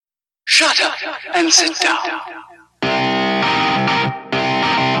Shut up and sit down.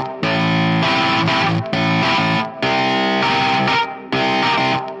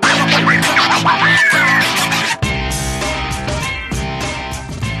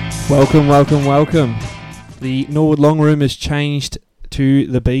 Welcome. The Norwood Long Room has changed to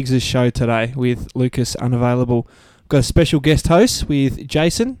the Beegses show today with Lucas unavailable. Got a special guest host with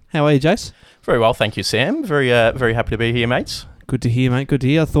Jason. How are you, Jace? Very well, thank you, Sam. Very happy to be here, mates. Good to hear, mate. Good to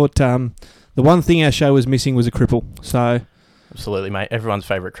hear. I thought the one thing our show was missing was a cripple. So Absolutely, mate. Everyone's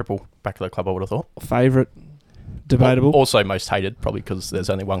favourite cripple back to the club, I would have thought. Favourite, debatable. Also most hated, probably because there's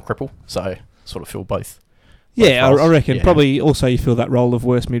only one cripple. So sort of feel both. Yeah, I reckon. Yeah. Probably also you feel that role of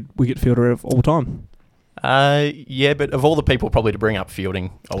worst mid-wicket fielder of all time. Yeah, but of all the people probably to bring up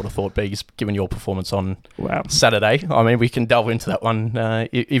fielding, I would have thought Bees, given your performance on Saturday. I mean, we can delve into that one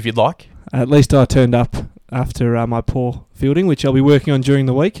if you'd like. At least I turned up after my poor fielding, which I'll be working on during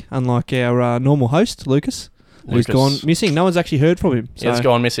the week, unlike our normal host, Lucas, who's gone missing. No one's actually heard from him. So. Yeah, he's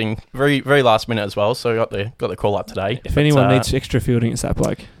gone missing very, very last minute as well, so got the call up today. If anyone needs extra fielding, it's that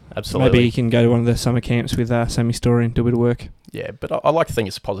bloke. Absolutely. Maybe he can go to one of the summer camps with Sammy Story and do a bit of work. Yeah, but I like to think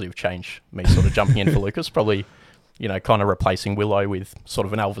it's a positive change, me sort of jumping in for Lucas. Probably, kind of replacing Willow with sort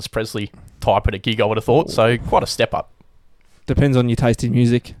of an Elvis Presley type at a gig, I would have thought. So quite a step up. Depends on your taste in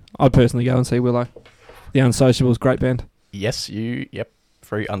music. I'd personally go and see Willow. The Unsociables, great band. Yes,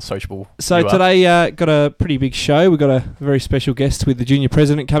 very unsociable. So today, got a pretty big show. We've got a very special guest with the junior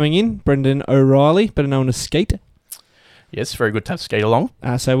president coming in, Brendan O'Reilly, better known as Skeet. Yes, very good to have Skeet along.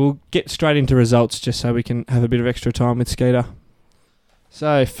 So we'll get straight into results just so we can have a bit of extra time with Skeeter.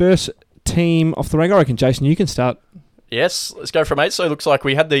 So first team off the rank, I reckon, Jason, you can start. Yes, let's go for it, mate. So it looks like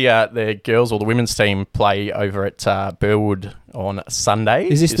we had the girls or the women's team play over at Burwood on Sunday.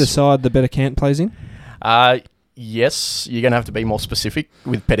 Is this the side the Better Cant plays in? Yes, you're going to have to be more specific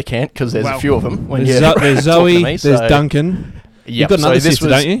with Better Cant because there's a few of them. There's Zoe, there's Duncan. You've got another sister,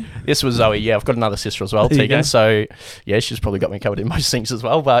 don't you? This was Zoe, yeah. I've got another sister as well, Tegan. So, yeah, she's probably got me covered in most things as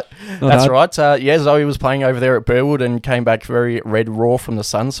well, but that's right. Zoe was playing over there at Burwood and came back very red raw from the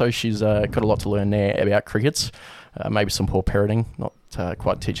sun, so she's got a lot to learn there about crickets. Maybe some poor parenting, not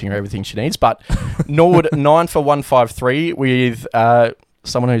quite teaching her everything she needs. But Norwood, 9 for 153 with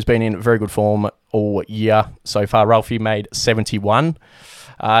someone who's been in very good form all year so far. Ralphie made 71.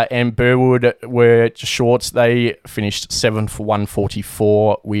 And Burwood were just short. They finished 7 for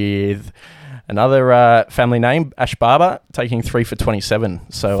 144 with another family name, Ash Barber, taking 3 for 27.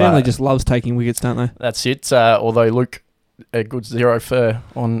 So family just loves taking wickets, don't they? That's it. Although Luke, a good 0 for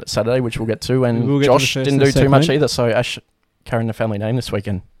on Saturday, which we'll get to, and Josh didn't do too much either. So Ash carrying the family name this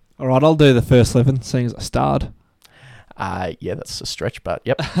weekend. All right, I'll do the first 11, seeing as I starred. Yeah, that's a stretch, but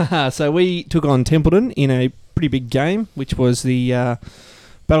yep. So we took on Templeton in a pretty big game, which was the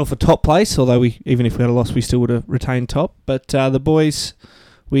battle for top place, although even if we had a loss, we still would have retained top. But the boys,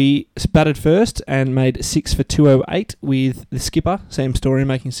 we batted first and made 6 for 208 with the skipper, Sam Story,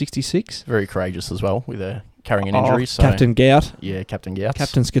 making 66. Very courageous as well, with carrying an injury. So. Captain Gout. Yeah, Captain Gout.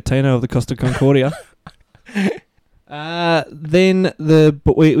 Captain Scatino of the Costa Concordia. Then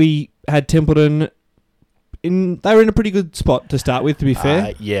we had Templeton. They were in a pretty good spot to start with, to be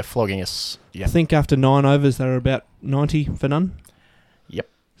fair. Yeah, flogging us. Yep. I think after 9 overs, they were about 90 for none. Yep.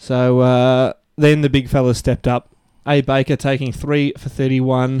 So then the big fellas stepped up. A. Baker taking 3 for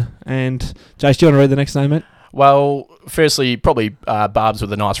 31. And, Jace, do you want to read the next name, mate? Well, firstly, probably Barbs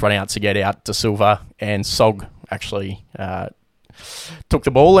with a nice run out to get out to Silva, and Sog actually took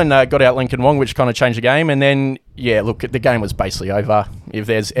the ball and got out Lincoln Wong, which kind of changed the game. And then, yeah, look, the game was basically over. If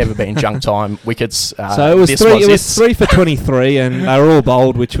there's ever been junk time wickets, so it was 3 for 23, and they were all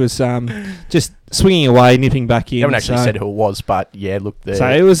bowled, which was just swinging away, nipping back in. You haven't actually said who it was, but yeah, look,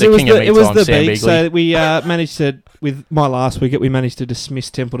 it was the big. So we managed to, with my last wicket, we managed to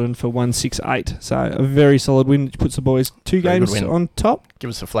dismiss Templeton for 168. So a very solid win, which puts the boys 2 games on top. Give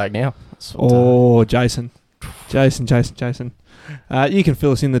us a flag now. Jason. You can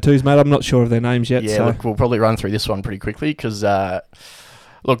fill us in the twos, mate. I'm not sure of their names yet. Yeah, look, we'll probably run through this one pretty quickly because,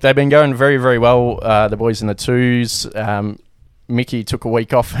 look, they've been going very, very well, the boys in the twos. Mickey took a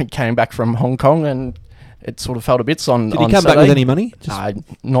week off and came back from Hong Kong, and it sort of fell to bits on Saturday. Did he come back with any money?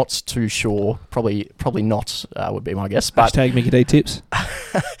 Not too sure. Probably not would be my guess. But hashtag Mickey D tips.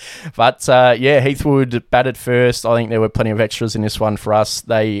 But, Heathwood batted first. I think there were plenty of extras in this one for us.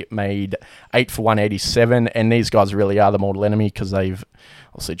 They made 8 for 187, and these guys really are the mortal enemy because they've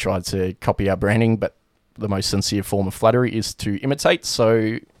also tried to copy our branding, but the most sincere form of flattery is to imitate.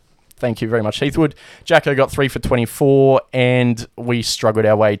 So thank you very much, Heathwood. Jacko got 3 for 24, and we struggled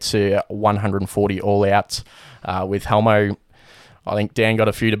our way to 140 all out with Helmo I think Dan got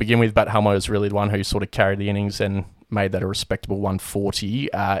a few to begin with, but Helmo was really the one who sort of carried the innings and made that a respectable 140.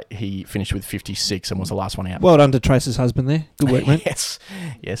 He finished with 56 and was the last one out. Well done to Trace's husband there. Good work, mate.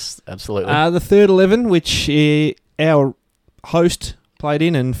 yes, absolutely. The third 11, which our host played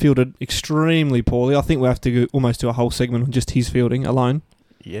in and fielded extremely poorly. I think we'll have to almost do a whole segment on just his fielding alone.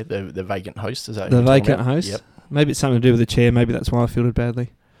 Yeah, the vacant host, is that the vacant host? Yep. Maybe it's something to do with the chair. Maybe that's why I fielded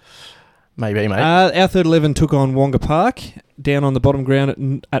badly. Maybe, mate. Our third 11 took on Wonga Park, down on the bottom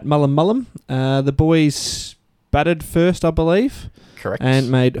ground at Mullen. The boys batted first, I believe. Correct. And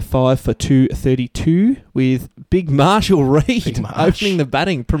made 5 for 232 with Big Marshall Reed opening the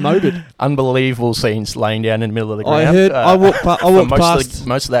batting, promoted. Unbelievable scenes laying down in the middle of the ground. I heard. I walked past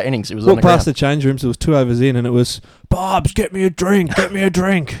most of that innings. It was on the walked past ground. the change rooms. It was 2 overs in, and it was Bobs, get me a drink, get me a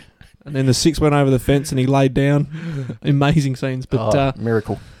drink. And then the 6 went over the fence, and he laid down. Amazing scenes, but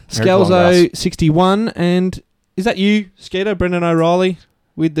miracle. Scalzo 61, and is that you, Skeeter, Brendan O'Reilly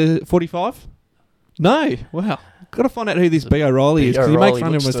with the 45? No, wow. Got to find out who this B. O'Reilly is, because he makes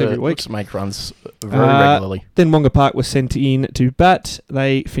runs almost every week. Make runs very regularly. Then Wonga Park was sent in to bat.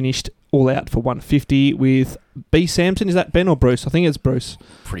 They finished all out for 150 with B. Sampson. Is that Ben or Bruce? I think it's Bruce.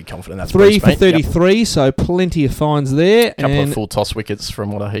 Pretty confident that's 3 Bruce, for 33, yep. So plenty of fines there. Couple of full toss wickets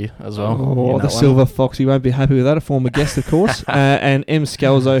from what I hear as well. Oh, the Silver Fox. He won't be happy with that. A former guest, of course. And M.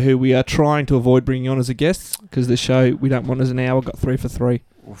 Scalzo, who we are trying to avoid bringing on as a guest, because the show we don't want as an hour, got 3 for 3.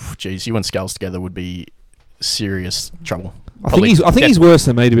 Geez, you and Scales together would be serious trouble. I think he's worse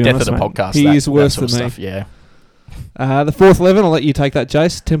than me, to be honest. Death of the podcast. He is worse than me. Stuff, yeah. The fourth 11, I'll let you take that,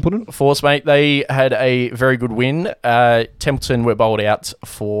 Jace. Templeton. Force, mate. They had a very good win. Templeton were bowled out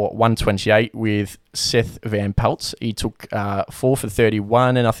for 128 with Seth Van Pelt. He took 4 for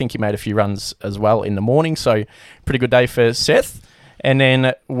 31, and I think he made a few runs as well in the morning. So pretty good day for Seth. And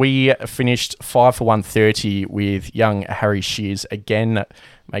then we finished 5 for 130 with young Harry Shears again,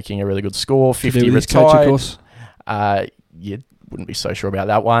 making a really good score. 50 retired. Coach, of course. Yeah, wouldn't be so sure about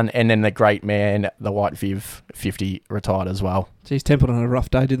that one. And then the great man, the White Viv, 50 retired as well. Geez, Templeton had a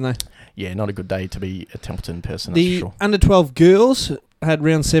rough day, didn't they? Yeah, not a good day to be a Templeton person, that's for sure. The under-12 girls had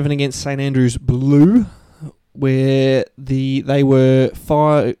round 7 against St Andrews Blue, where they were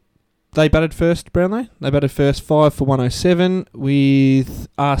 5... They batted first, Brownlow. They batted first 5 for 107 with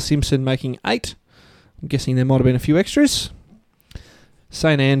R. Simpson making 8. I'm guessing there might have been a few extras.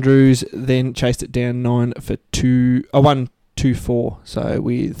 St Andrews then chased it down 9 for 124. So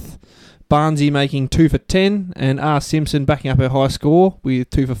with Barnsey making 2 for 10 and R. Simpson backing up her high score with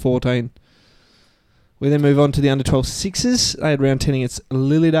 2 for 14. We then move on to the under-12 sixes. They had round 10 against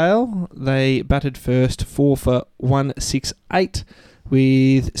Lilydale. They batted first 4 for 168.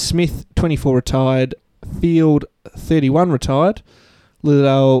 With Smith, 24 retired, Field, 31 retired.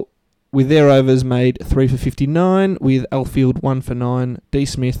 Lilydale, with their overs, made 3 for 59, with Alfield, 1 for 9, D.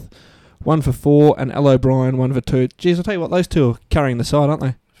 Smith, 1 for 4, and Al O'Brien, 1 for 2. Geez, I'll tell you what, those two are carrying the side, aren't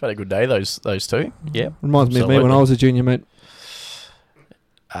they? Had a good day, those two. Yeah. Reminds me of me when I was a junior, mate.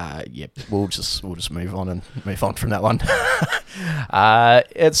 Yep, we'll just move on from that one.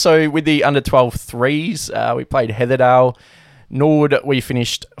 And so with the under-12 threes, we played Heatherdale. Nord, we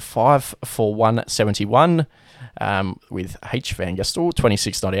finished 5 for 171 with H. Van Gestel,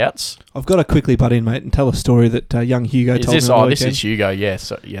 26 not outs. I've got to quickly butt in, mate, and tell a story that young Hugo told me. This is Hugo,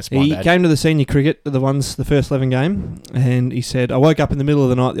 yes. He came to the senior cricket, the first 11 game, and he said, I woke up in the middle of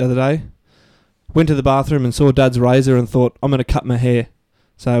the night the other day, went to the bathroom and saw Dad's razor and thought, I'm going to cut my hair.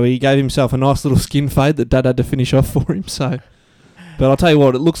 So he gave himself a nice little skin fade that Dad had to finish off for him. So, but I'll tell you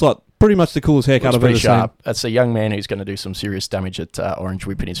what, it looks like pretty much the coolest haircut I've ever seen. That's a young man who's going to do some serious damage at Orange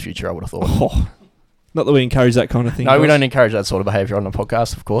Whip in his future, I would have thought. Oh, not that we encourage that kind of thing. No, we don't encourage that sort of behaviour on the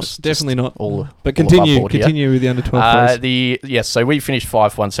podcast, of course. Definitely not. But continue with the under-12 so we finished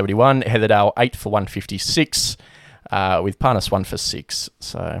 5 for 171, Heatherdale 8 for 156, with Parnas 1 for 6.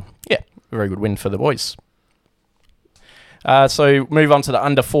 So, yeah, a very good win for the boys. So move on to the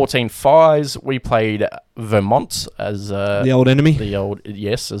under-14 fives. We played Vermont as the old enemy.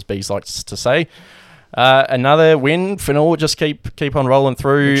 As Bees likes to say. Another win. Final just keep on rolling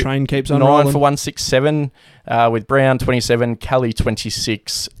through. The train keeps on 9 rolling. for 167 with Brown 27, Kelly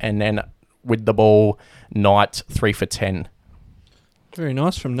 26, and then with the ball, Knight 3 for 10. Very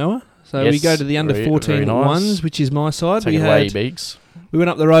nice from Noah. So we go to the under-14 ones, which is my side. Take it away, Beegs. We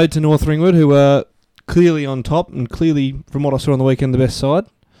went up the road to North Ringwood, who were clearly on top and clearly, from what I saw on the weekend, the best side.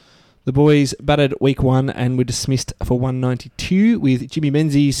 The boys batted week 1 and were dismissed for 192 with Jimmy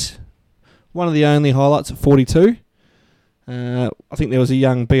Menzies, one of the only highlights at 42. I think there was a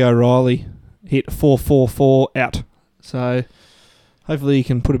young B. O'Reilly hit 4-4-4 out. So hopefully he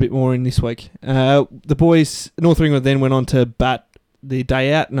can put a bit more in this week. The boys, North Ringwood then went on to bat the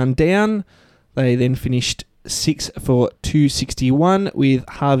day out, none down. They then finished 6 for 261 with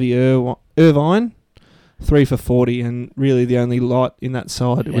Harvey Irvine, 3 for 40, and really the only light in that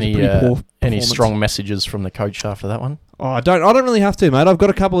side. It was a pretty poor. Any strong messages from the coach after that one? Oh, I don't really have to, mate. I've got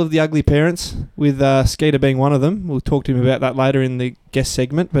a couple of the ugly parents, with Skeeter being one of them. We'll talk to him about that later in the guest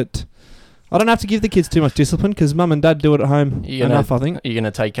segment, but I don't have to give the kids too much discipline because mum and dad do it at home enough, I think. Are you going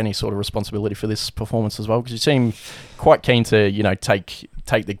to take any sort of responsibility for this performance as well? Because you seem quite keen to,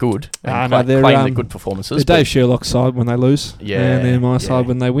 take the good and claim the good performances. They're Dave Sherlock's side when they lose, and they're my side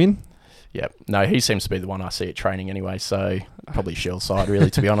when they win. Yeah, no, he seems to be the one I see at training anyway, so probably Shell's side, really,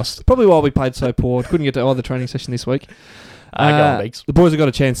 to be honest. Probably why we played so poor. Couldn't get to either training session this week. Go on, Beaks. The boys have got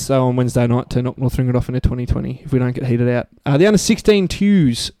a chance on Wednesday night to knock North Ringwood off in a 2020 if we don't get heated out. The under-16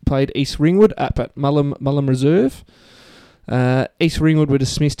 twos played East Ringwood up at Mullum Reserve. East Ringwood were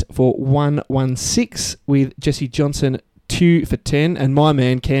dismissed for 1-1-6 with Jesse Johnson 2 for 10, and my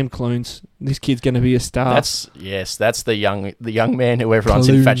man Cam Clunes. This kid's going to be a star. That's the young man who everyone's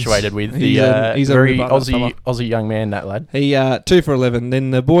Clunes. Infatuated with. He's a very Aussie young man, that lad. He 2 for 11.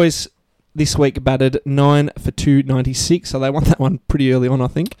 Then the boys this week batted 9 for 296, so they won that one pretty early on, I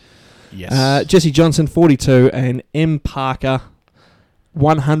think. Yes. Jesse Johnson 42 and M Parker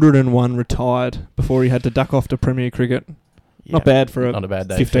 101 retired before he had to duck off to Premier Cricket. Yep. Not bad for not a bad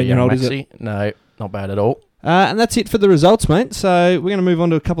day 15-year-old, is it? No, not bad at all. And that's it for the results, mate. So we're going to move on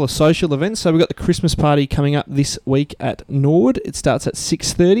to a couple of social events. So we've got the Christmas party coming up this week at Norwood. It starts at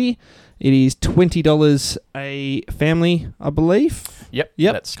 6:30. It is $20 a family, I believe. Yep,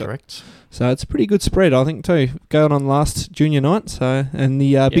 that's correct. So it's a pretty good spread, I think, too. Going on last junior night. So and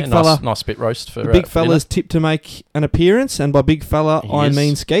the big fella, nice spit roast for the big fella's tipped to make an appearance, and by big fella I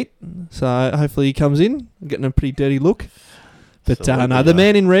mean Skeet. So hopefully he comes in, getting a pretty dirty look. But no, the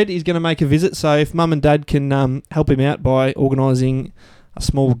man in red is going to make a visit. So if mum and dad can help him out by organising a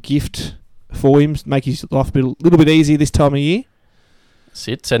small gift for him, make his life a little bit easier this time of year.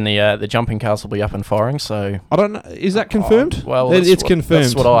 Sits and the jumping cars will be up and firing. So I don't know. Is that confirmed? Well, it's confirmed.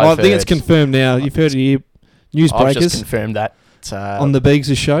 That's what I think it's confirmed now. You've heard it here. Newsbreakers. I've just confirmed that on the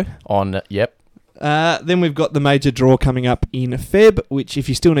Beegs' show. Yep. Then we've got the major draw coming up in Feb. Which, if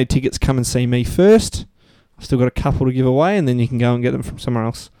you still need tickets, come and see me first. I've still got a couple to give away, and then you can go and get them from somewhere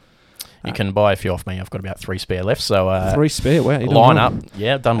else. You can buy a few off me. I've got about 3 spare left. So 3 spare. Wow. Line up.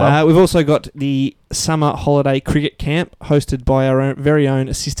 Yeah, done well. We've also got the summer holiday cricket camp hosted by our very own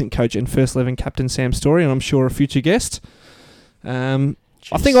assistant coach and first 11 captain Sam Story, and I'm sure a future guest. I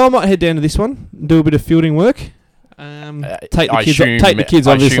think I might head down to this one, do a bit of fielding work. Take the kids,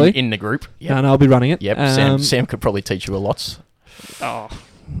 obviously. In the group. Yep. And I'll be running it. Yep. Sam could probably teach you a lot. Oh,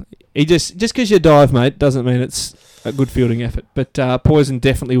 he just because you dive, mate, doesn't mean it's a good fielding effort. But Poison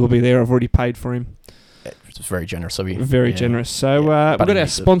definitely will be there. I've already paid for him. It's very generous of you. Very generous. So we've got our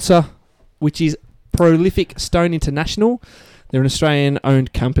sponsor, which is Prolific Stone International. They're an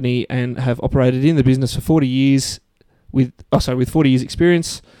Australian-owned company and have operated in the business for 40 years. With 40 years'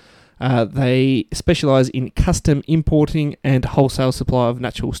 experience. They specialise in custom importing and wholesale supply of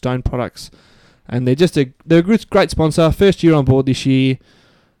natural stone products, and they're a great sponsor. First year on board this year.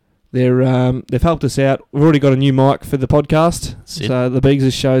 They've helped us out. We've already got a new mic for the podcast, so the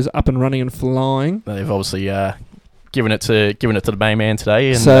Beegs' show's up and running and flying. They've obviously given it to the main man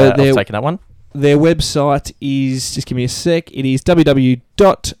today, and I've taken that one. Their website is, just give me a sec. It is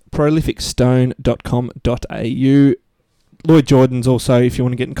www.prolificstone.com.au. Lloyd Jordan's also, if you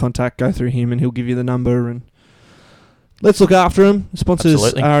want to get in contact, go through him and he'll give you the number. And let's look after them.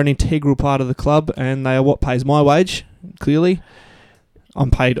 Sponsors are an integral part of the club, and they are what pays my wage, clearly. I'm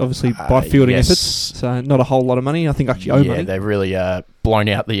paid, obviously, by fielding efforts, so not a whole lot of money. I think I actually owe money. Yeah, they've really blown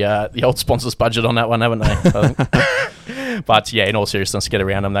out the old sponsors' budget on that one, haven't they? I think. But, yeah, in all seriousness, get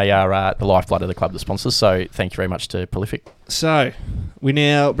around them. They are the lifeblood of the club, the sponsors, so thank you very much to Prolific. So, we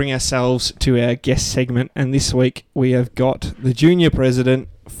now bring ourselves to our guest segment, and this week we have got the junior president,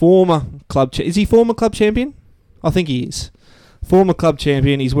 former club... is he former club champion? I think he is. Former club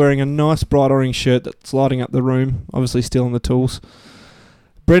champion. He's wearing a nice bright orange shirt that's lighting up the room, obviously still on the tools.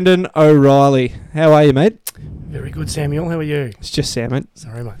 Brendan O'Reilly. How are you, mate? Very good, Samuel. How are you? It's just Sam, mate.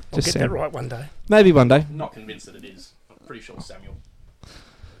 Sorry, mate. I'll get that right one day. Maybe one day. I'm not convinced that it is. I'm pretty sure Samuel.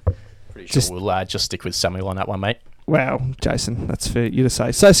 We'll just stick with Samuel on that one, mate. Wow, Jason, that's for you to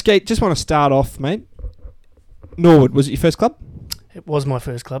say. So, Skeet, just want to start off, mate. Norwood, was it your first club? It was my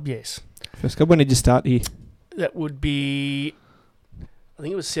first club, yes. First club. When did you start here? That would be... I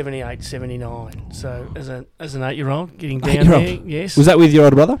think it was 78, 79. So as an 8-year-old, getting down there, yes. Was that with your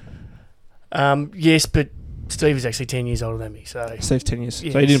older brother? Yes, but Steve is actually 10 years older than me. So Steve's 10 years.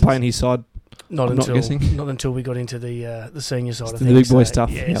 Yes. So you didn't play on his side? not guessing. not until we got into the senior side of the things. big boy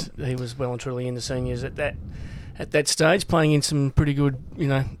stuff. Yes, he was well and truly in the seniors at that stage, playing in some pretty good,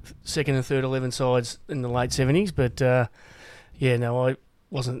 second and third 11 sides in the late 70s. But I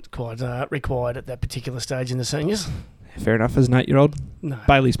wasn't quite required at that particular stage in the seniors. Fair enough, as an 8-year-old. No.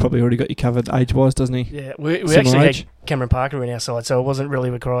 Bailey's probably already got you covered age-wise, doesn't he? Yeah, we actually had Cameron Parker in our side, so I wasn't really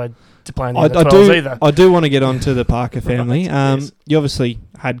required to play in the I under-12s either. I do want to get on to the Parker family. Yes. You obviously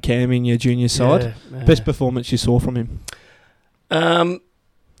had Cam in your junior side. Yeah. Best performance you saw from him? There's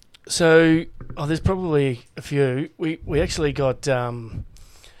probably a few. We actually got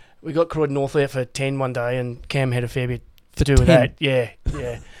Croydon North there for 10 one day, and Cam had a fair bit to do with that. Yeah.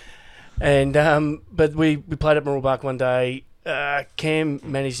 And but we played at Mooroolbark one day. Cam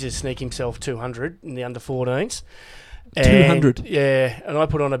managed to sneak himself 200 in the under 14s. 200. Yeah, and I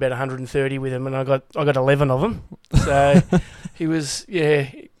put on about 130 with him, and I got 11 of them. So he was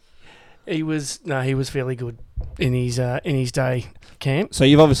fairly good in his day, Cam. So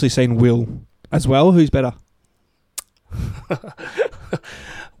you've obviously seen Will as well. Who's better?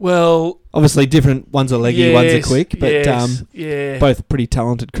 Well, obviously different. One's a leggy, one's a quick, but both pretty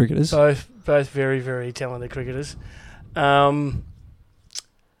talented cricketers. Both very, very talented cricketers. That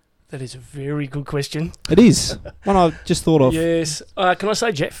is a very good question. It is. One I just thought of. Yes. Can I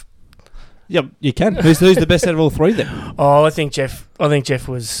say Jeff? Yep, you can. Who's the best out of all three then? Oh, I think Jeff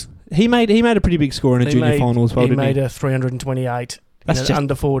was. He made a pretty big score in a junior final as well, didn't he? He made a 328. That's just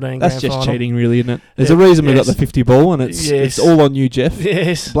under 14. That's just final. Cheating, really, isn't it? There's a reason we got the 50 ball, and it's all on you, Jeff.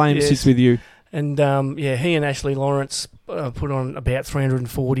 Yes, blame sits with you. And he and Ashley Lawrence put on about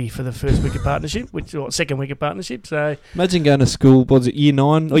 340 for the first wicket partnership, second wicket partnership. So imagine going to school. Was it year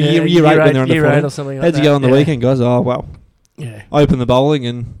 9 or year 8 when they're under 14? Or something like How'd you go on the weekend, guys? Oh wow. Yeah. Open the bowling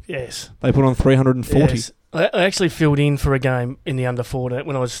and they put on 340. Yes. I actually filled in for a game in the under 14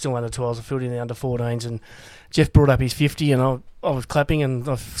 when I was still under 12s. I filled in the under 14s, and Jeff brought up his 50, and I was clapping, and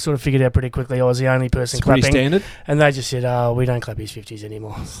I sort of figured out pretty quickly I was the only person clapping. Pretty standard. And they just said, "Oh, we don't clap his 50s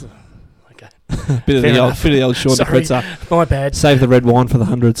anymore." So, okay. bit of the old Sean DeFritza. My bad. Save the red wine for the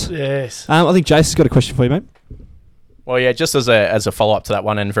hundreds. Yes. I think Jason's got a question for you, mate. Well, yeah, just as a follow-up to that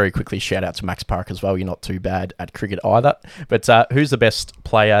one, and very quickly, shout out to Max Park as well. You're not too bad at cricket either. But who's the best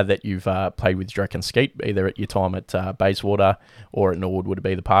player that you've played with, do you reckon, Skeet? Either at your time at Bayswater or at Norwood, would it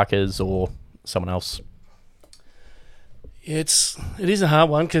be the Parkers or someone else? It is a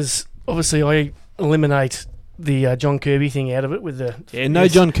hard one because obviously I eliminate the John Kirby thing out of it with the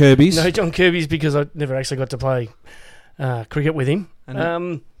John Kirby's. No John Kirby's because I never actually got to play cricket with him.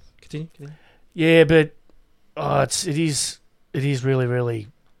 Continue. Yeah, but it is really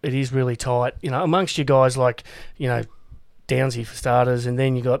tight. Amongst you guys like Downsy for starters, and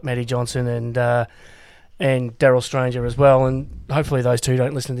then you got Matty Johnson and Daryl Stranger as well. And hopefully those two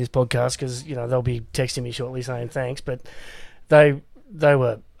don't listen to this podcast because they'll be texting me shortly saying thanks. But they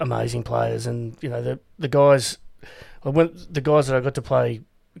were amazing players, and the guys that I got to play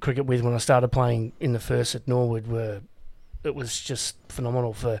cricket with when I started playing in the first at Norwood it was just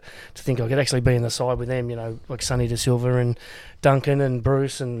phenomenal to think I could actually be in the side with them, like Sonny De Silva and Duncan and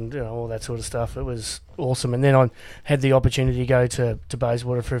Bruce and all that sort of stuff. It was awesome. And then I had the opportunity to go to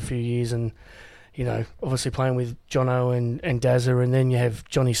Bayswater for a few years, and obviously playing with Jono and Dazza, and then you have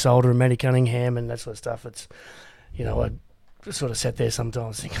Johnny Solder and Matty Cunningham and that sort of stuff. It's I sort of sat there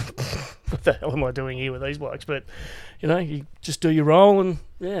sometimes thinking, what the hell am I doing here with these blokes? But you just do your role, and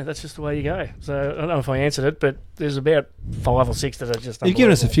that's just the way you go. So I don't know if I answered it, but there's about 5 or 6 that are just you've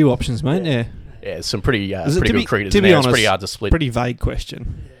given us a few options, mate. Yeah, some pretty good cricketers. To be honest, it's pretty hard to split. Pretty vague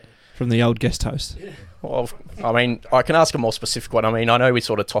question from the old guest host. Yeah. Well, I mean, I can ask a more specific one. I mean, I know we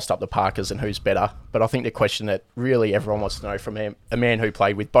sort of tossed up the Parkers and who's better, but I think the question that really everyone wants to know from a man who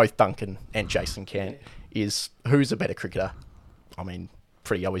played with both Duncan and Jason Cant is who's a better cricketer? I mean,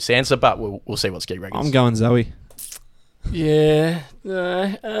 pretty obvious answer, but we'll see what Ski reckons. I'm going Zoe. Yeah.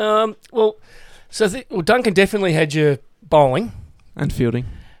 Duncan definitely had your bowling and fielding,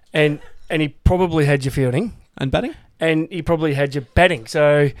 and he probably had your fielding and batting, and he probably had your batting.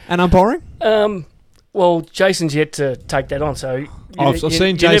 So and umpiring. Well, Jason's yet to take that on, so I've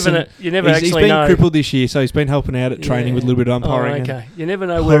seen Jason. You never he's been crippled this year, so he's been helping out at training with a little bit of umpiring. Oh, okay. You never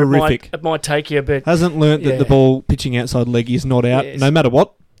know where it might take you, but hasn't learnt that the ball pitching outside leg is not out, no matter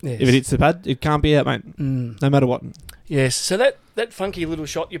what. Yes. If it hits the pad, it can't be out, mate. No matter what. Yes. So that funky little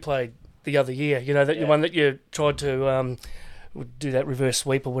shot you played the other year, the one that you tried to do that reverse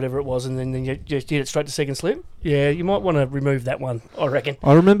sweep or whatever it was, and then you hit it straight to second slip. Yeah, you might want to remove that one, I reckon.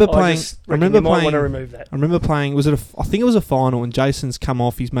 I remember playing. You might want to remove that. I remember playing. I think it was a final, and Jason's come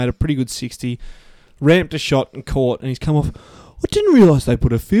off. He's made a pretty good 60, ramped a shot and caught, and he's come off. I didn't realise they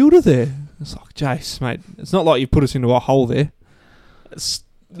put a fielder there. It's like, Jace, mate, it's not like you've put us into a hole there. It's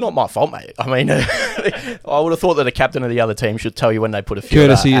not my fault, mate. I mean, I would have thought that a captain of the other team should tell you when they put a field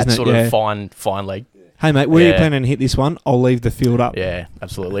Courtesy, at isn't it? sort of fine leg. Hey, mate, where are you planning to hit this one? I'll leave the field up. Yeah,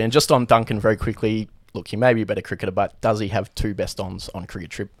 absolutely. And just on Duncan very quickly, look, he may be a better cricketer, but does he have 2 best ons on cricket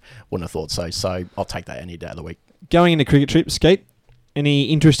trip? Wouldn't have thought so. So I'll take that any day of the week. Going into cricket trip, Skeet, any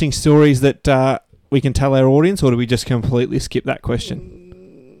interesting stories that we can tell our audience, or do we just completely skip that question?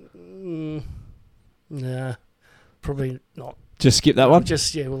 Nah, probably not. Just skip that one?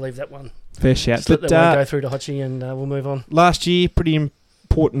 We'll leave that one. Fair shout. Just let that one go through to Hotchie and we'll move on. Last year, pretty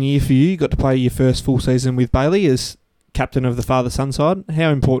important year for you. You got to play your first full season with Bailey as captain of the father-son side.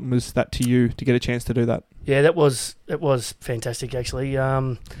 How important was that to you to get a chance to do that? Yeah, it was fantastic actually.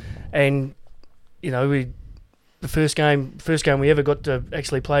 And you know, the first game we ever got to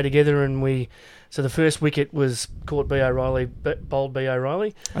actually play together, and so the first wicket was caught B. O'Reilly, bowled B.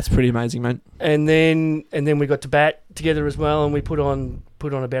 O'Reilly. That's pretty amazing, mate. And then we got to bat together as well, and we put on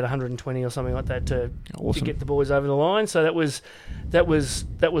about 120 or something like that to get the boys over the line. So that was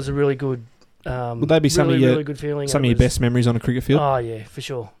a really good. Would they be some of your good feeling? Some of your best memories on a cricket field? Oh yeah, for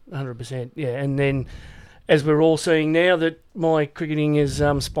sure, 100%. Yeah, and then as we're all seeing now that my cricketing is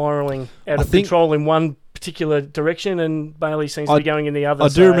spiralling out of control in one particular direction, and Bailey seems to be going in the other. I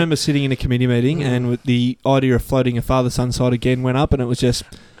do remember sitting in a committee meeting, and with the idea of floating a father-son side again went up, and it was just,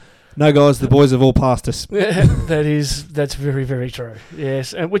 no guys, the boys have all passed us. That's very, very true.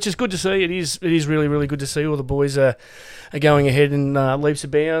 Yes, and which is good to see. It is really, really good to see all the boys are going ahead in leaps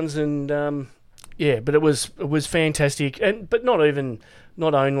and bounds, and but it was fantastic, but not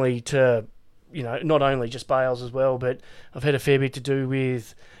only just Bales as well, but I've had a fair bit to do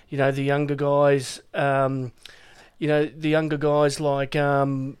with, you know, the younger guys, like,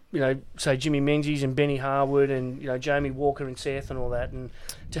 say Jimmy Menzies and Benny Harwood and, you know, Jamie Walker and Seth and all that. And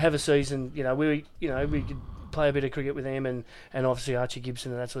to have a season, we could play a bit of cricket with them and obviously Archie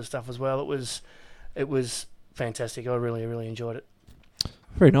Gibson and that sort of stuff as well. It was fantastic. I really, really enjoyed it.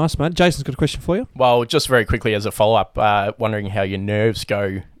 Very nice, mate. Jason's got a question for you. Well, just very quickly as a follow-up, wondering how your nerves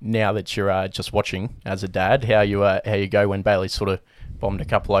go now that you're just watching as a dad, how you go when Bailey sort of bombed a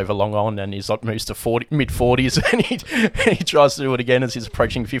couple over long on and he's like moves to mid-40s and he tries to do it again as he's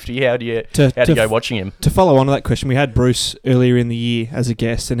approaching 50. How do you go watching him? To follow on to that question, we had Bruce earlier in the year as a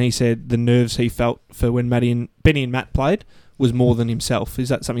guest, and he said the nerves he felt for when Benny and Matt played was more than himself. Is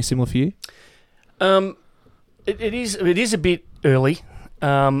that something similar for you? It is a bit early.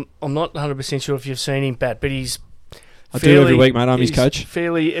 I'm not 100% sure if you've seen him bat, but he's I do every week, mate. I'm his coach.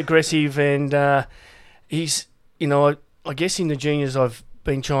 Fairly aggressive, and he's, you know, I guess in the juniors I've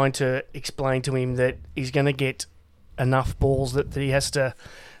been trying to explain to him that he's going to get enough balls that he has to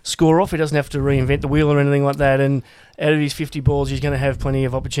score off. He doesn't have to reinvent the wheel or anything like that, and out of his 50 balls he's going to have plenty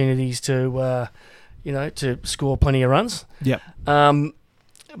of opportunities to score plenty of runs. Yep.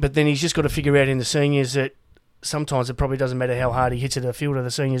 But then he's just got to figure out in the seniors that sometimes it probably doesn't matter how hard he hits at a fielder,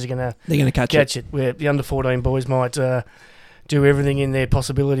 the seniors are going to catch it. Where the under 14 boys might do everything in their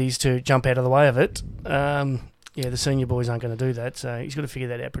possibilities to jump out of the way of it. The senior boys aren't going to do that, so he's got to figure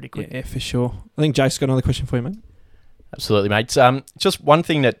that out pretty quick. Yeah, for sure. I think Jake's got another question for you, mate. Absolutely, mate. Just one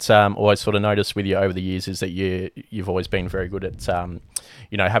thing that always sort of noticed with you over the years is that you've always been very good at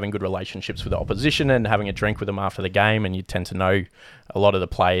having good relationships with the opposition and having a drink with them after the game, and you tend to know a lot of the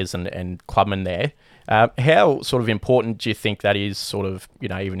players and clubmen there. How sort of important do you think that is, sort of, you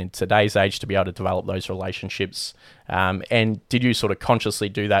know, even in today's age, to be able to develop those relationships? And did you sort of consciously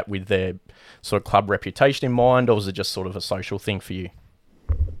do that with the sort of club reputation in mind, or was it just sort of a social thing for you?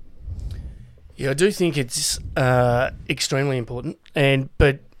 Yeah, I do think it's extremely important,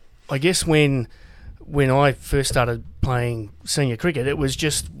 but I guess when I first started playing senior cricket, it was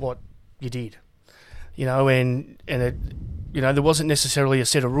just what you did, you know, and it, you know, there wasn't necessarily a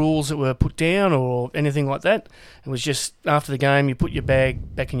set of rules that were put down or anything like that. It was just after the game, you put your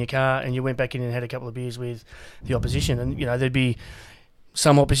bag back in your car and you went back in and had a couple of beers with the opposition, and you know there'd be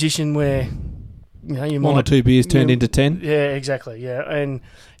some opposition where, you know, you might 1 or 2 beers turned into 10. Yeah, exactly. Yeah, and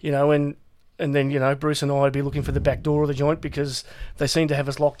you know, and then, you know, Bruce and I would be looking for the back door of the joint because they seemed to have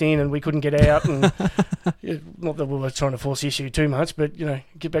us locked in and we couldn't get out. And not that we were trying to force the issue too much, but, you know,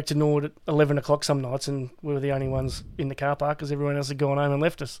 get back to Nord at 11 o'clock some nights and we were the only ones in the car park because everyone else had gone home and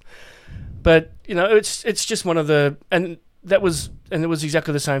left us. But, you know, it's just one of the... And it was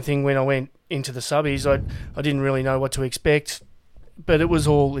exactly the same thing when I went into the subbies. I didn't really know what to expect, but it was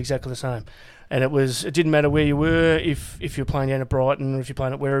all exactly the same. And it didn't matter where you were, if you're playing down at Brighton or if you're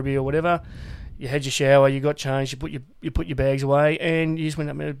playing at Werribee or whatever. You had your shower, you got changed, you put your bags away, and you just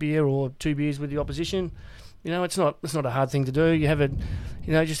went up and had a beer or 2 beers with the opposition, it's not a hard thing to do. You have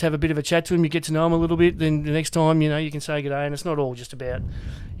just have a bit of a chat to them. You get to know them a little bit. Then the next time, you can say good day. And it's not all just about,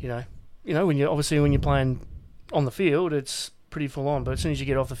 when you're playing on the field, it's pretty full on. But as soon as you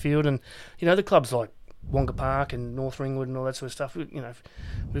get off the field, and the clubs like Wonga Park and North Ringwood and all that sort of stuff,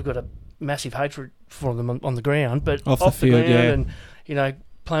 we've got a massive hatred for them on the ground. But off the field, ground, and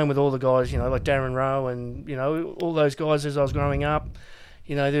playing with all the guys, like Darren Rowe and all those guys as I was growing up,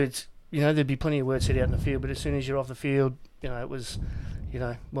 there'd be plenty of words said out in the field. But as soon as you're off the field, it was,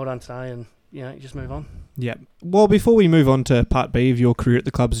 well done today, and you just move on. Yeah. Well, before we move on to part B of your career at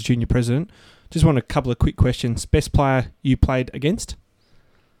the club as junior president, just want a couple of quick questions. Best player you played against?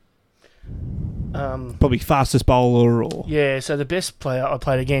 Probably fastest bowler or... Yeah, so the best player I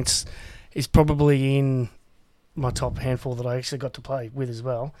played against is probably in my top handful that I actually got to play with as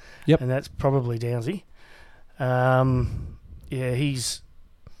well. Yep. And that's probably Downsy.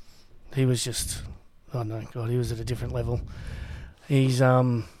 He was just... Oh, no, God, he was at a different level. He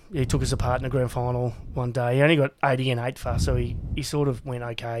took us apart in the grand final one day. He only got 80 and 8 for, so he sort of went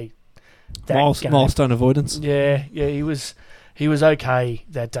okay that game. Milestone avoidance. Yeah, he was okay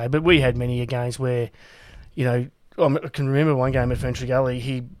that day. But we had many games where, I can remember one game at Ferntree Gully,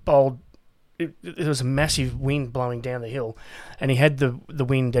 he bowled... There was a massive wind blowing down the hill, and he had the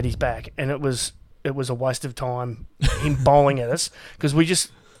wind at his back, and it was a waste of time him bowling at us because we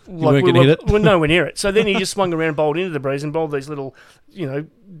just... Like we were nowhere near it. So then he just swung around and bowled into the breeze and bowled these little,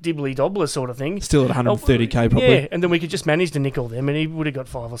 dibbly-dobbler sort of thing. Still at 130k probably. Yeah, and then we could just manage to nickel them, and he would have got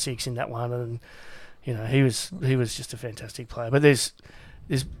 5 or 6 in that one. And he was just a fantastic player. But there's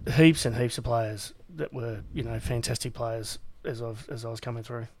heaps and heaps of players that were fantastic players as I was coming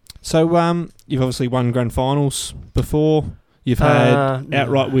through. So you've obviously won grand finals before. You've had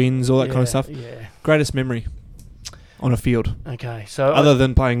outright wins, all that kind of stuff. Yeah. Greatest memory on a field? Okay, so other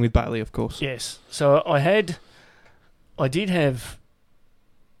than playing with Bailey, of course. Yes. So I did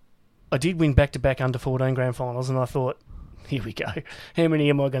win back-to-back under-14 grand finals, and I thought, here we go. How many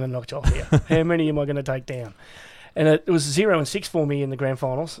am I going to knock off here? How many am I going to take down? And it was 0 and 6 for me in the grand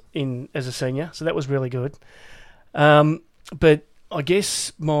finals as a senior, so that was really good. But I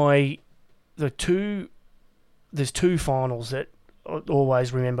guess there's two finals that I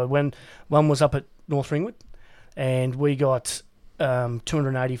always remember. When one was up at North Ringwood, and we got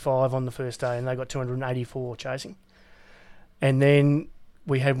 285 on the first day, and they got 284 chasing. And then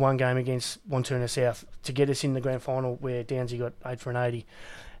we had one game against Wanturna South to get us in the grand final where Downsy got 8 for an 80,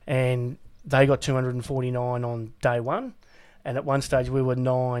 and they got 249 on day one. And at one stage we were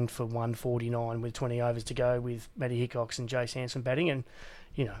 9 for 149 with 20 overs to go with Matty Hickox and Jay Sansom batting, and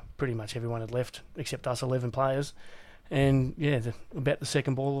pretty much everyone had left except us 11 players. And about the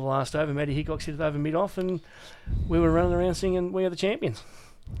second ball of the last over, Matty Hickox hit it over mid-off, and we were running around singing "We Are the Champions."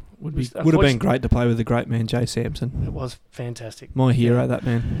 Would have been great to play with the great man Jay Sampson. It was fantastic. My hero, that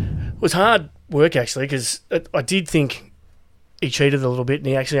man. It was hard work actually, because I did think he cheated a little bit, and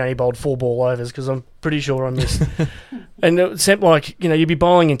he actually only bowled 4 ball overs because I'm pretty sure I missed. And it seemed like you'd be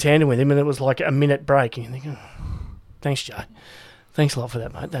bowling in tandem with him, and it was like a minute break, and you think, oh, "Thanks, Jay. Thanks a lot for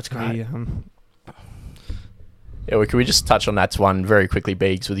that, mate. That's great." Yeah, can we just touch on that one very quickly,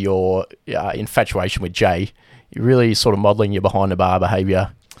 Biggs, with your infatuation with Jay? You're really sort of modelling your behind-the-bar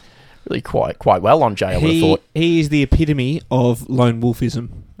behaviour really quite well on Jay, I would have thought. He is the epitome of lone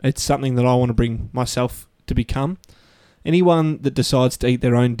wolfism. It's something that I want to bring myself to become. Anyone that decides to eat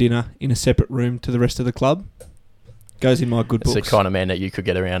their own dinner in a separate room to the rest of the club goes in my good books. It's the kind of man that you could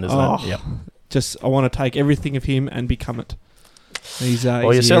get around, isn't it? Yep. I want to take everything of him and become it.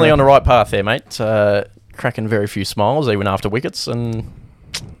 Well, you're certainly on the right path there, mate. Cracking very few smiles, even after wickets, and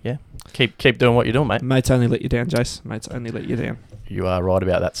keep doing what you're doing, mate. Mates only let you down, Jace. Mates only let you down. You are right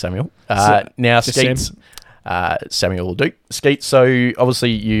about that, Samuel. Now, Skeets, Samuel will do. Skeets, so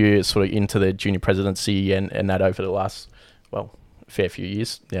obviously you're sort of into the junior presidency and that over the last, fair few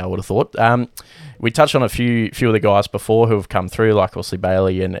years now, I would have thought. We touched on a few of the guys before who have come through, like obviously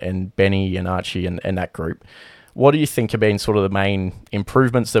Bailey and Benny and Archie and that group. What do you think have been sort of the main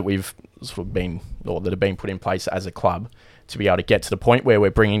improvements that we've sort of been, or that have been put in place as a club to be able to get to the point where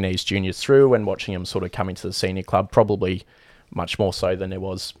we're bringing these juniors through and watching them sort of come into the senior club, probably much more so than there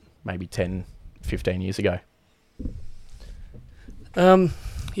was maybe 10, 15 years ago? So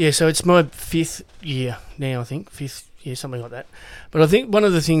it's my 5th year now, I think. 5th year, something like that. But I think one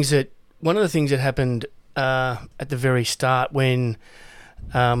of the things that happened at the very start when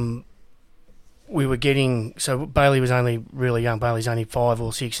we were getting... So Bailey was only really young. Bailey's only 5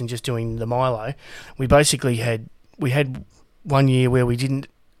 or 6 and just doing the Milo. We basically had 1 year where we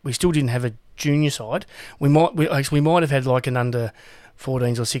still didn't have a junior side. We might have had like an under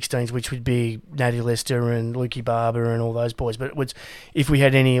 14s or 16s, which would be Natty Lester and Lukey Barber and all those boys. But if we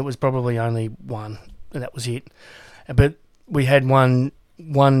had any, it was probably only one, and that was it. But we had one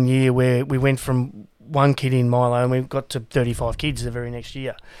year where we went from one kid in Milo and we got to 35 kids the very next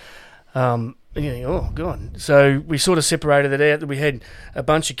year. And you think, oh, God. So we sort of separated it out. We had a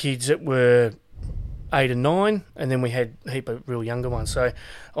bunch of kids that were 8 and 9, and then we had a heap of real younger ones. So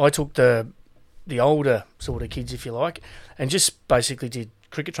I took the older sort of kids, if you like, and just basically did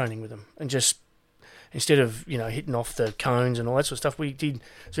cricket training with them. And just, instead of, hitting off the cones and all that sort of stuff, we did,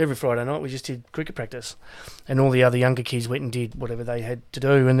 so every Friday night we just did cricket practice. And all the other younger kids went and did whatever they had to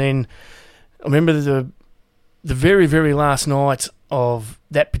do. And then I remember the very, very last night of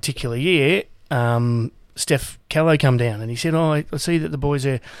that particular year, Steph Callow come down and he said, I see that the boys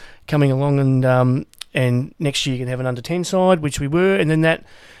are coming along and next year you can have an under-10 side, which we were. And then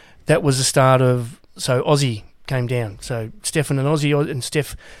that was the start of, so Aussie came down. So Stefan and Aussie and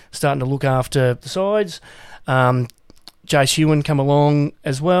Steph starting to look after the sides. Jace Ewan come along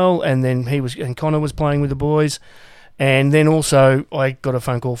as well, and then Connor was playing with the boys. And then also I got a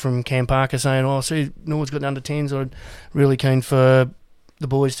phone call from Cam Parker saying, I see Norwood's got an under-10s. I'm really keen for the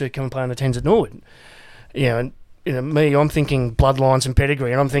boys to come and play under-10s at Norwood. And me, I'm thinking bloodlines and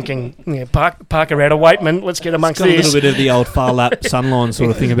pedigree, and I'm thinking, Parker out of Waitman, let's get amongst this. It's got a little bit of the old far lap Sunline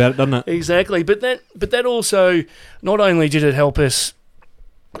sort of thing about it, doesn't it? Exactly, but that also, not only did it help us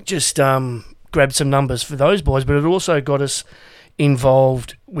just grab some numbers for those boys, but it also got us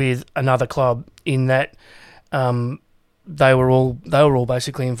involved with another club in that they were all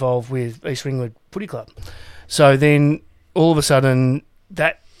basically involved with East Ringwood Footy Club. So then all of a sudden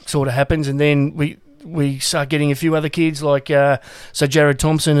that sort of happens, and then we start getting a few other kids like so Jared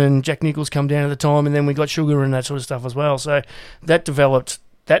Thompson and Jack Nichols come down at the time, and then we got Sugar and that sort of stuff as well. So that developed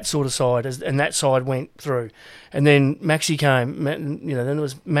that sort of side, and that side went through. And then Maxie came, then it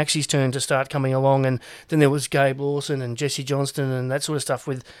was Maxie's turn to start coming along, and then there was Gabe Lawson and Jesse Johnston and that sort of stuff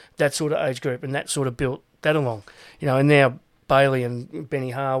with that sort of age group, and that sort of built that along. And now Bailey and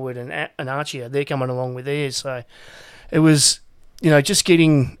Benny Harwood and Archie, they're coming along with theirs. So it was, just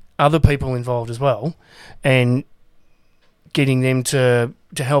getting other people involved as well, and getting them to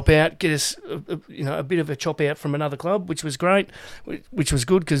help out, get us a bit of a chop out from another club, which was great, which was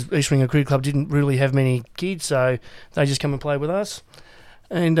good because East Ringwood Cricket Club didn't really have many kids, so they just come and play with us,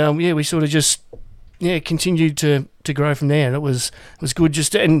 and we sort of just continued to grow from there, and it was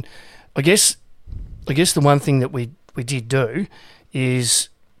good. And I guess the one thing that we did do is,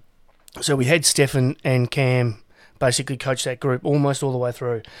 so we had Stefan and Cam basically coach that group almost all the way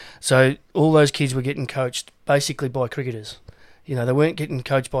through. So all those kids were getting coached basically by cricketers. They weren't getting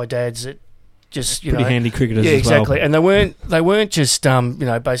coached by dads that just, pretty handy cricketers as exactly. well. And they weren't just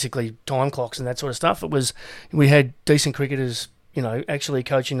basically time clocks and that sort of stuff. It was, we had decent cricketers, actually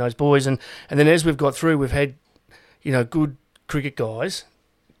coaching those boys, and then as we've got through, we've had, good cricket guys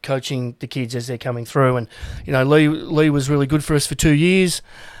coaching the kids as they're coming through. And Lee was really good for us for 2 years.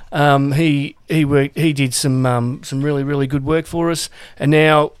 He did some really, really good work for us, and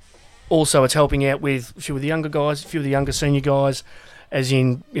now also it's helping out with a few of the younger guys, a few of the younger senior guys, as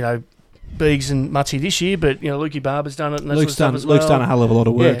in Beegs and Mutsy this year, but Lukey Barber's done it, and Luke's done a hell of a lot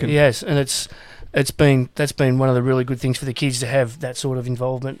of work. Yeah, yes, and that's been one of the really good things for the kids to have that sort of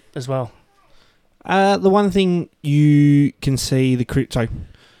involvement as well. The one thing you can see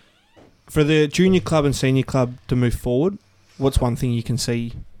for the junior club and senior club to move forward, what's one thing you can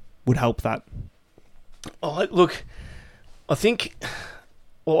see would help that? Oh, look, I think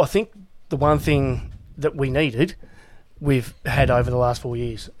the one thing that we needed, we've had over the last 4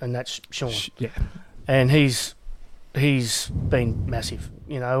 years, and that's Sean. Yeah, and he's been massive.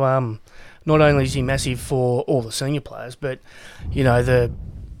 Not only is he massive for all the senior players, but the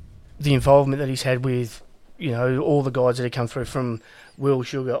involvement that he's had with all the guys that have come through from Will,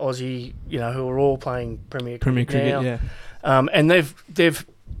 Sugar, Aussie, who are all playing Premier cricket now. Yeah. And they've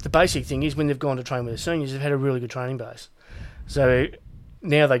the basic thing is when they've gone to train with the seniors, they've had a really good training base. So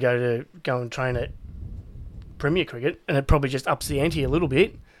now they go and train at Premier Cricket, and it probably just ups the ante a little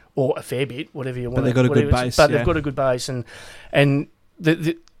bit, or a fair bit, whatever you want. But they've got a good base. But they've got a good base, and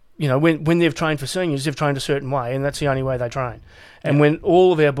when they've trained for seniors, they've trained a certain way, and that's the only way they train. And when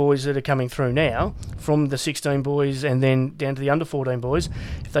all of our boys that are coming through now, from the 16 boys and then down to the under 14 boys,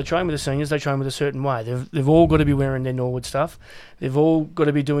 if they train with the seniors, they train with a certain way. They've all got to be wearing their Norwood stuff. They've all got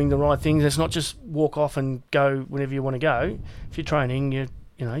to be doing the right things. It's not just walk off and go whenever you want to go. If you're training, you're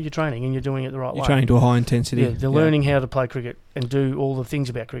training and you're doing it the right way. You're training to a high intensity. Yeah, they're learning how to play cricket and do all the things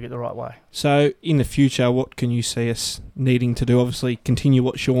about cricket the right way. So in the future, what can you see us needing to do? Obviously, continue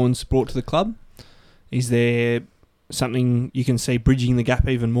what Sean's brought to the club. Is there something you can see bridging the gap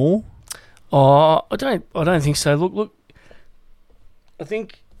even more? Oh, I don't think so. Look. I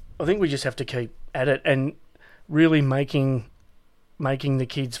think we just have to keep at it and really making the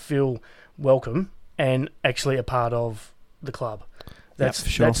kids feel welcome and actually a part of the club. That's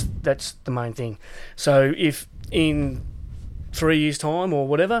the main thing. So if in 3 years' time or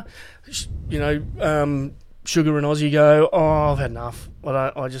whatever, Sugar and Aussie go, I've had enough.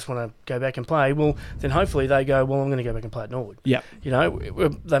 I just want to go back and play. Well, then hopefully they go, well, I'm going to go back and play at Norwood. Yeah.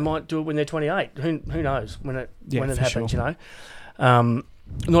 They might do it when they're 28. Who knows when it happens, sure.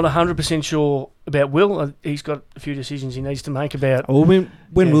 Not 100% sure about Will. He's got a few decisions he needs to make about... Well, when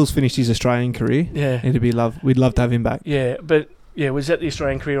Will's finished his Australian career, we'd love to have him back. Yeah, but... Yeah, was that the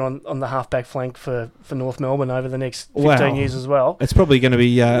Australian career on the half-back flank for North Melbourne over the next 15 years as well? It's probably going to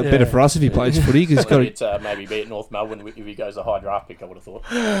be better for us if he plays footy. Cause he's got maybe be at North Melbourne if he goes a high draft pick, I would have thought.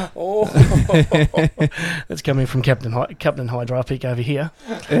 That's coming from Captain High Draft Pick over here.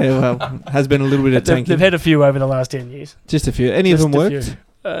 Yeah, well, has been a little bit of tanking. They've had a few over the last 10 years. Just a few. Any of them worked?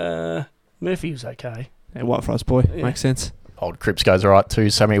 Murphy was okay. Yeah, White Frost boy. Yeah. Makes sense. Old Cripps goes all right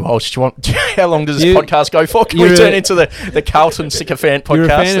too. Sammy Walsh, how long does this podcast go for? Can we turn into the Carlton sycophant podcast? You're a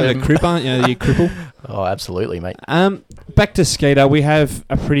fan of the Crip, aren't you? You cripple. Oh, absolutely, mate. Back to Skeeter, we have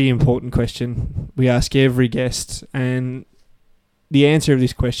a pretty important question we ask every guest, and the answer of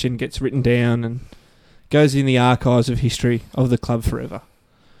this question gets written down and goes in the archives of history of the club forever.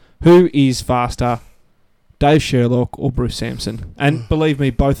 Who is faster, Dave Sherlock or Bruce Sampson? And believe me,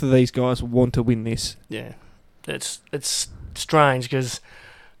 both of these guys want to win this. Yeah, it's strange because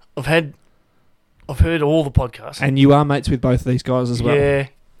I've heard all the podcasts, and you are mates with both of these guys as well.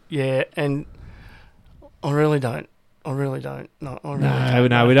 Yeah, and I really don't. No,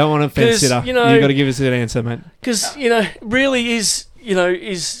 we don't want to fence sitter. You've got to give us an answer, mate. Because really is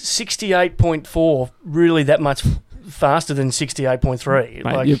 68.4 really that much faster than 68.3?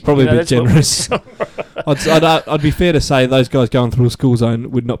 Mate, you're probably a bit generous. I'd be fair to say those guys going through a school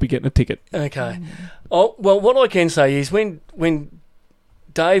zone would not be getting a ticket. Okay. Oh well, what I can say is when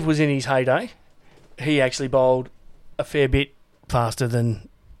Dave was in his heyday, he actually bowled a fair bit faster than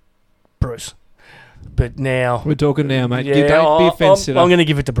Bruce. But now... We're talking now, mate. Yeah, you don't be a fence sitter. I'm going to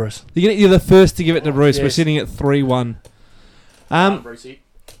give it to Bruce. You're the first to give it to Bruce. Yes. We're sitting at 3-1.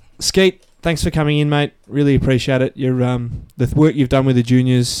 Skeet, thanks for coming in, mate. Really appreciate it. Your the work you've done with the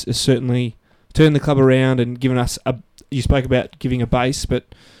juniors has certainly turned the club around and given us you spoke about giving a base,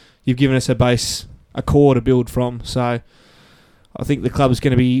 but you've given us a core to build from. So I think the club is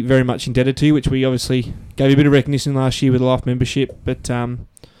going to be very much indebted to you, which we obviously gave you a bit of recognition last year with the life membership, but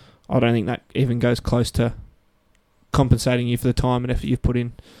I don't think that even goes close to compensating you for the time and effort you've put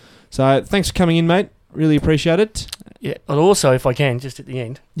in. So thanks for coming in, mate. Really appreciate it. Yeah, and also, if I can, just at the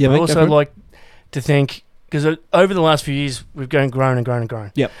end, I'd also like to thank, because over the last few years, we've grown and grown and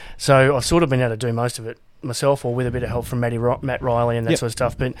grown. Yep. So I've sort of been able to do most of it myself or with a bit of help from Matt Riley and that sort of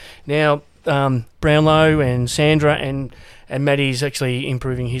stuff. But now Brownlow and Sandra and Matty's actually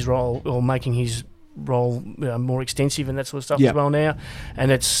improving his role or making his role more extensive and that sort of stuff as well now,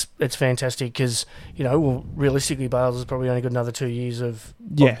 and it's fantastic because realistically Bales has probably only got another 2 years of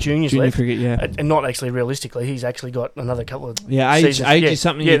juniors left. Cricket, and not actually realistically, he's actually got another couple of seasons. Age is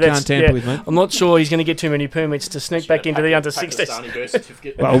something you can't tamper with, mate. I'm not sure he's going to get too many permits to sneak back into the under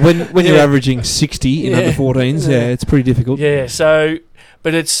 60s. Well, when you're averaging 60 in under 14s, it's pretty difficult. Yeah, so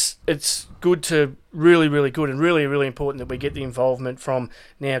but it's good to really good and really important that we get the involvement from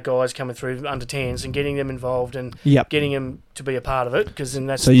now guys coming through under 10s and getting them involved and getting them to be a part of it, because then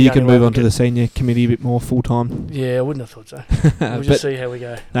that's so you can move on to the senior committee a bit more full time. Yeah, I wouldn't have thought so. We'll just see how we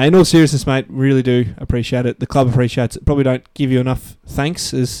go. No, in all seriousness, mate, really do appreciate it. The club appreciates it. Probably don't give you enough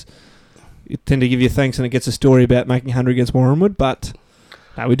thanks, as you tend to give you thanks and it gets a story about making 100 against Warrenwood, but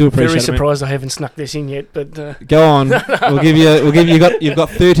no, we do appreciate it. Very surprised I haven't snuck this in yet, but go on. We'll give you. You've got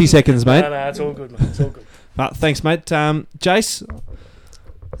 30 seconds, mate. No, it's all good, mate. It's all good. Thanks, mate. Jace,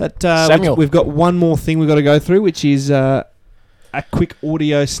 Samuel, we've got one more thing we've got to go through, which is a quick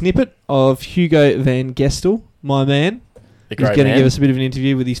audio snippet of Hugo van Gestel, my man. He's going to give us a bit of an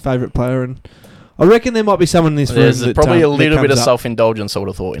interview with his favourite player, and I reckon there might be someone in this room. There's probably a little bit of self-indulgence, I would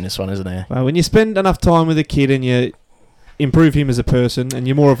have thought, in this one, isn't there? Well, when you spend enough time with a kid and you improve him as a person, and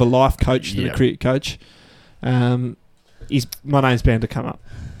you're more of a life coach than a cricket coach, my name's bound to come up.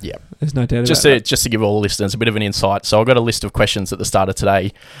 Yeah, there's no doubt about that. Just to give all the listeners a bit of an insight, so I got a list of questions at the start of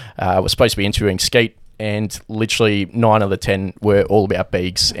today. We're supposed to be interviewing Skeet, and literally 9 of the 10 were all about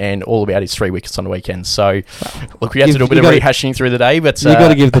Beegs and all about his 3 wickets on the weekend. So, look, we had to do a bit of rehashing through the day, but you've got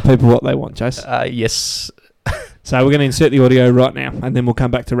to give the people what they want, Jace. Yes. So we're going to insert the audio right now, and then we'll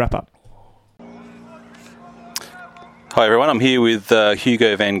come back to wrap up. Hi everyone, I'm here with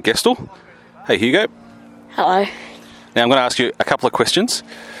Hugo van Gestel. Hey Hugo. Hello. Now I'm going to ask you a couple of questions.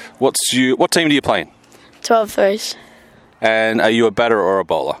 What team do you play in? 12 threes. And are you a batter or a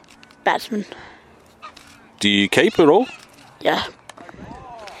bowler? Batsman. Do you keep at all? Yeah.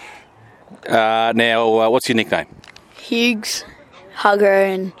 Now, what's your nickname? Hughes,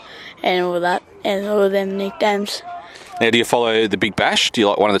 Hugger, and all that, and all of them nicknames. Now, do you follow the Big Bash? Do you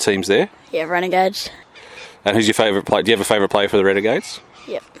like one of the teams there? Yeah, Renegades. And who's your favourite player? Do you have a favourite player for the Renegades?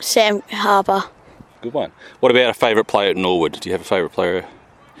 Yep. Sam Harper. Good one. What about a favourite player at Norwood? Do you have a favourite player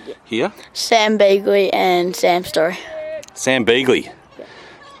here? Sam Beagley and Sam Story. Sam Beagley.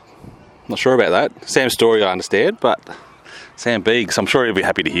 Not sure about that. Sam Story, I understand, but Sam Beags, I'm sure he'll be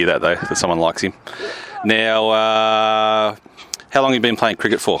happy to hear that, though, that someone likes him. Now, how long have you been playing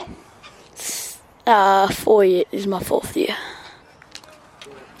cricket for? 4 years is my 4th year.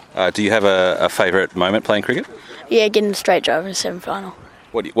 Do you have a favourite moment playing cricket? Yeah, getting the straight drive in the semi-final.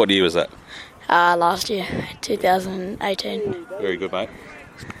 What year was that? Last year, 2018. Very good, mate.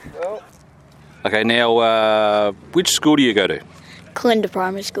 Okay, now, which school do you go to? Calinda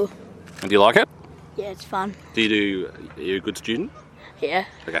Primary School. And do you like it? Yeah, it's fun. Are you a good student? Yeah.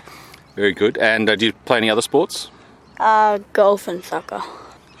 Okay, very good. And do you play any other sports? Golf and soccer.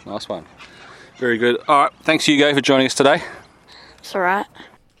 Nice one. Very good. All right, thanks Hugo for joining us today. It's all right.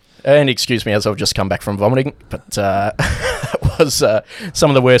 And excuse me as I've just come back from vomiting, but that was some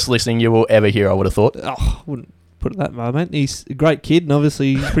of the worst listening you will ever hear, I would have thought. Oh, I wouldn't put it that way, mate. He's a great kid, and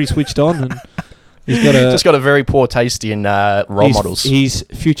obviously he's pretty switched on, and he's got a very poor taste in role models. His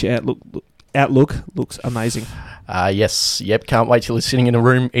future outlook looks amazing. Yes, yep. Can't wait till he's sitting in a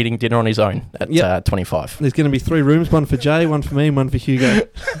room eating dinner on his own at 25. There's going to be 3 rooms, one for Jay, one for me, and one for Hugo.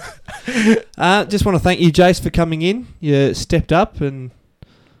 Just want to thank you, Jace, for coming in. You stepped up, and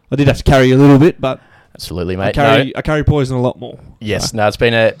I did have to carry you a little bit, but absolutely, mate. I carry poison a lot more. Yes, it's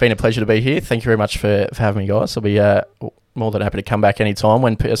been a pleasure to be here. Thank you very much for having me, guys. I'll be more than happy to come back anytime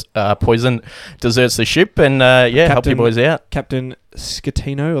when Poison deserts the ship and help you boys out. Captain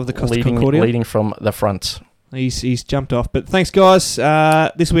Scatino of the Costa Concordia. Leading from the front. He's jumped off. But thanks, guys.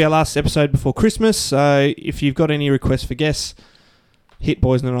 This will be our last episode before Christmas, so if you've got any requests for guests, hit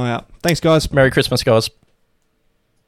Poison and I up. Thanks, guys. Merry Christmas, guys.